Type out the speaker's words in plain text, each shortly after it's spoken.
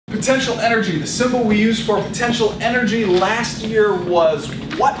Potential energy. The symbol we used for potential energy last year was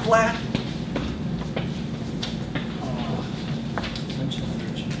what, Vlad?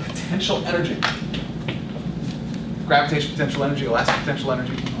 Potential energy. Gravitational potential energy, elastic potential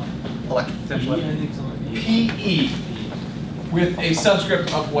energy, electric potential energy. PE, with a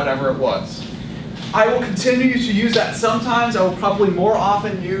subscript of whatever it was. I will continue to use that sometimes. I will probably more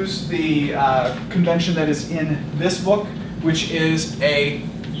often use the convention that is in this book, which is a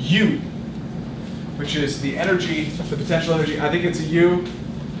U, which is the energy, the potential energy. I think it's a U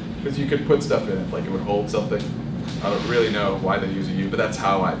because you could put stuff in it, like it would hold something. I don't really know why they use a U, but that's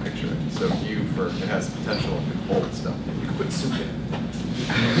how I picture it. So U for it has potential, it can hold stuff. You can put soup in it.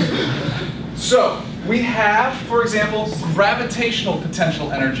 So we have, for example, gravitational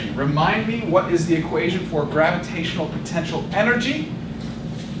potential energy. Remind me, what is the equation for gravitational potential energy?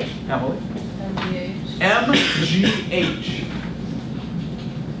 Emily? MGH. MGH.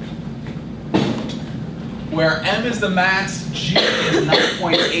 Where M is the mass, G is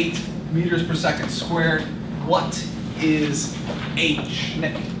 9.8 meters per second squared. What is H?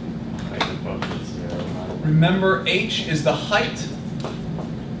 Nick? Remember, H is the height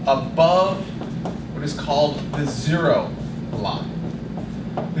above what is called the zero line.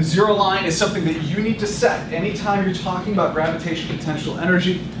 The zero line is something that you need to set anytime you're talking about gravitational potential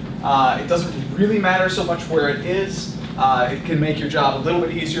energy. It doesn't really matter so much where it is. It can make your job a little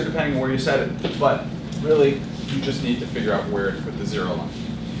bit easier depending on where you set it, but really you just need to figure out where to put the zero line.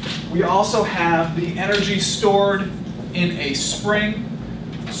 We also have the energy stored in a spring.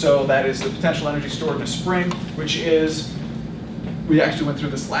 So that is the potential energy stored in a spring, which is, we actually went through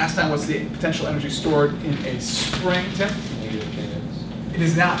this last time. What's the potential energy stored in a spring, Tim? It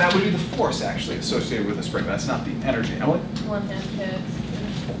is not, that would be the force actually associated with a spring. That's not the energy. Emily?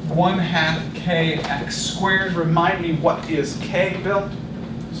 1/2 kx squared. Remind me, what is k, Bill?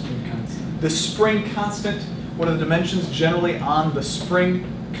 Spring constant. The spring constant. What are the dimensions generally on the spring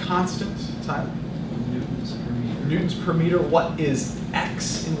constant, Tyler? Newtons per meter. Newtons per meter. What is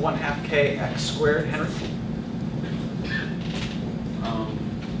x in 1/2 kx squared, Henry?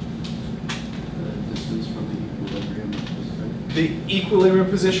 The distance from the equilibrium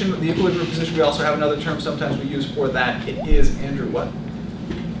position. The equilibrium position, we also have another term sometimes we use for that. It is, Andrew, what?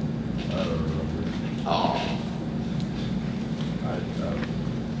 Oh.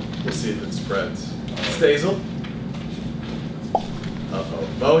 We'll see if it spreads. Stasel? Uh-oh.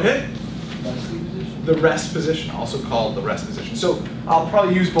 Mohit? The rest position, also called the rest position. So I'll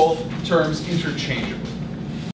probably use both terms interchangeably.